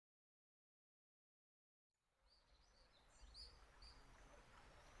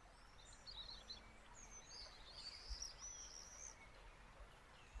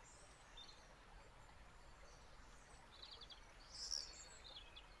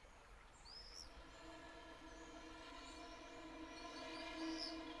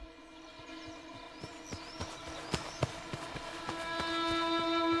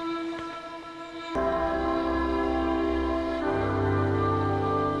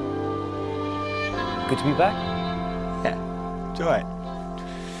Good to be back? Yeah, it's all right.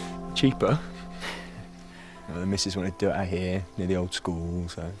 Cheaper. The missus wanted to do it out here, near the old school,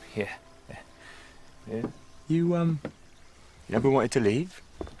 so... Yeah. You never wanted to leave?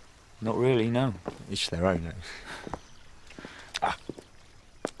 Not really, no. Each their own, though. Ah.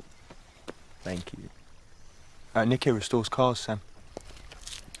 Thank you. Nick here restores cars, Sam.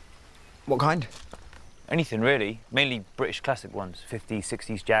 What kind? Anything, really. Mainly British classic ones. 50s,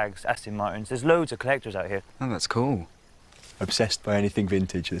 60s Jags, Aston Martins. There's loads of collectors out here. Oh, that's cool. Obsessed by anything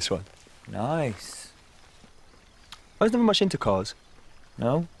vintage, this one. Nice. I was never much into cars.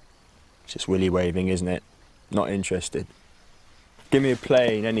 No? It's just willy waving, isn't it? Not interested. Give me a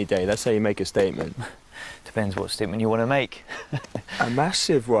plane any day, that's how you make a statement. Depends what statement you want to make. A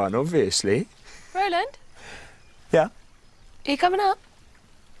massive one, obviously. Roland? Yeah? Are you coming up?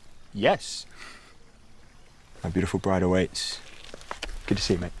 Yes. My beautiful bride awaits. Good to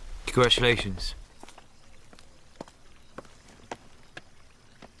see you, mate. Congratulations.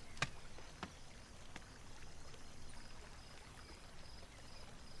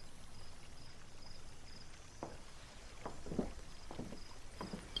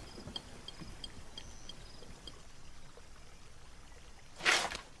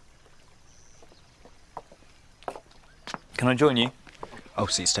 Can I join you? Oh,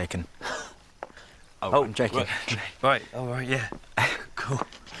 seat's taken. Oh, I'm joking. Right, all right, yeah. Cool.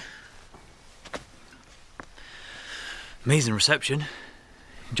 Amazing reception.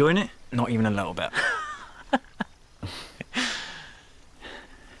 Enjoying it? Not even a little bit.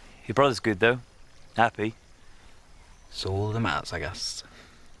 Your brother's good, though. Happy. It's all that matters, I guess.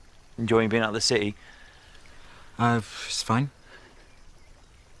 Enjoying being out of the city. It's fine.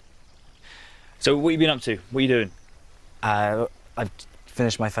 So, what have you been up to? What are you doing? I've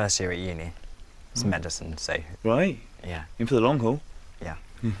finished my first year at uni. It's medicine, so... Right. Yeah. In for the long haul. Yeah.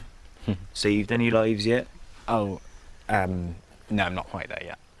 Saved any lives yet? Oh, no, I'm not quite there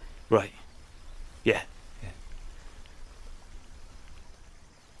yet. Right. Yeah.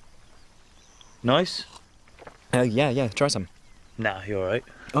 Nice? Yeah, try some. Nah, you're all right.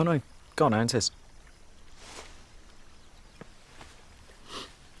 Oh, no. Go on, I insist.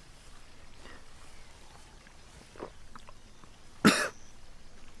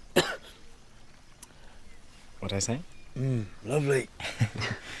 What'd I say? Lovely.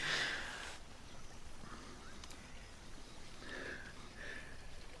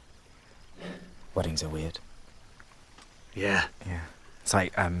 Weddings are weird. Yeah. Yeah. It's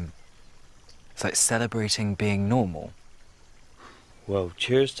like celebrating being normal. Well,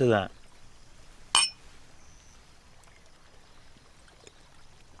 cheers to that.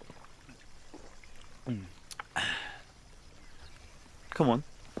 Come on.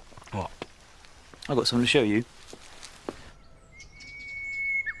 What? I've got something to show you.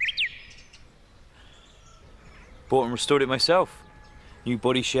 Bought and restored it myself. New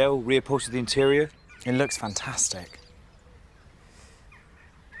body shell, reupholstered the interior. It looks fantastic.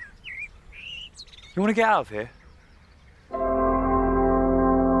 You want to get out of here?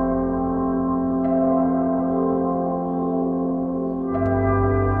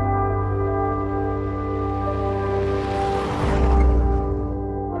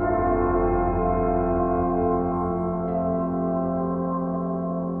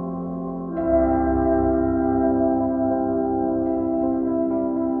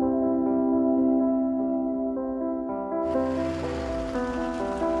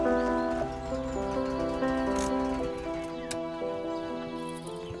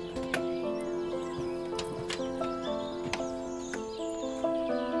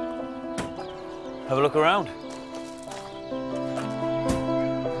 Have a look around.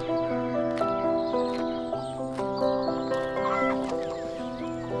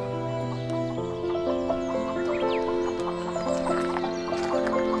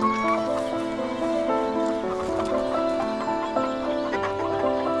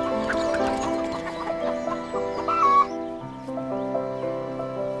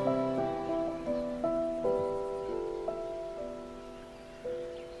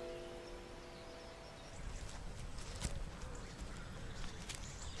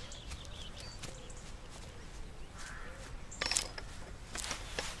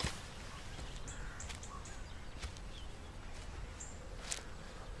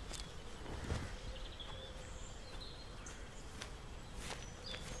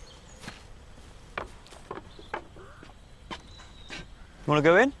 You want to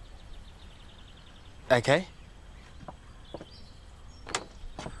go in? Okay.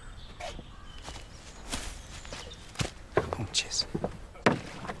 Oh, cheers.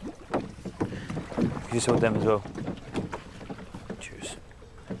 You just hold them as well. Cheers.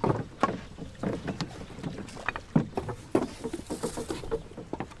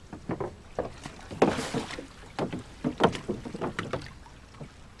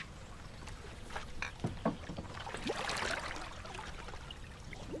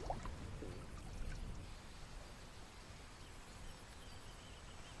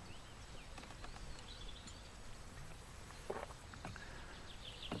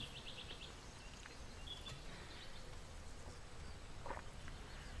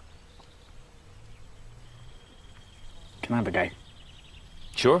 my have a go.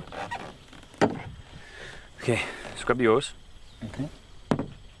 Sure. Okay, scrub yours. Okay.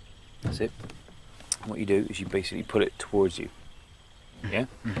 That's it. What you do is you basically put it towards you. Yeah?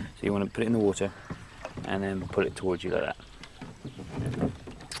 So you want to put it in the water and then put it towards you like that.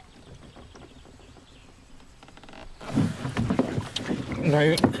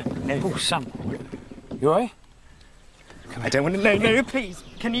 No. Oh, Sam. You alright? I don't want to. No, please.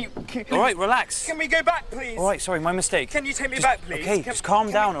 Can you? All right, relax. Can we go back, please? All right, sorry, my mistake. Can you take me Just- back, please? Okay, just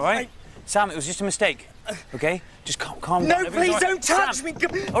calm down, all right? Sam, it was just a mistake. Okay? Just calm down. No, Everything's please all right. don't touch Sam. me.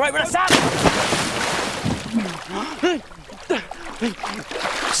 All right, relax. Sam!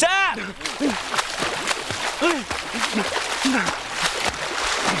 Sam!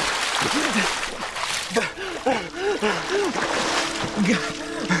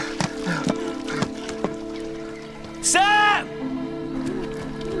 Sam!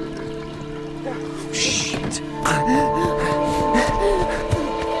 Shit.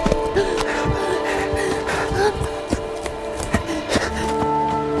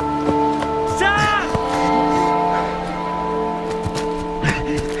 Sam!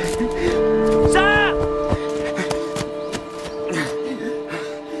 Sam!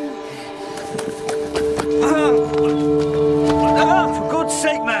 For God's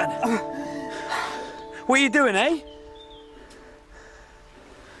sake, man! What are you doing, eh?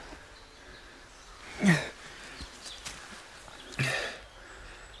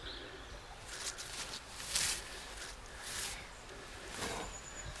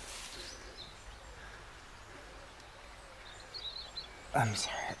 I'm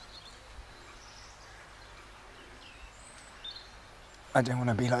sorry. I don't want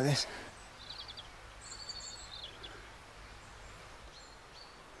to be like this.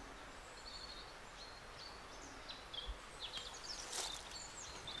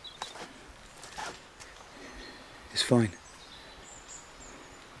 It's fine.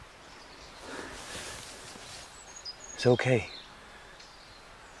 It's okay.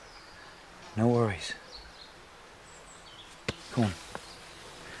 No worries. Come on.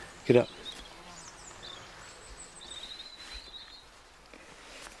 Get up.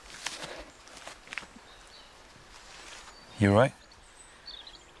 You all right?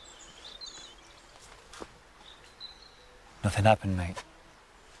 Nothing happened, mate.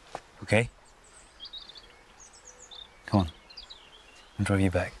 Okay? Come on. I'll drive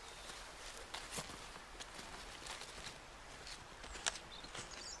you back.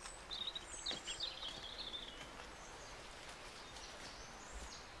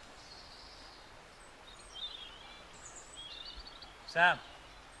 Sam.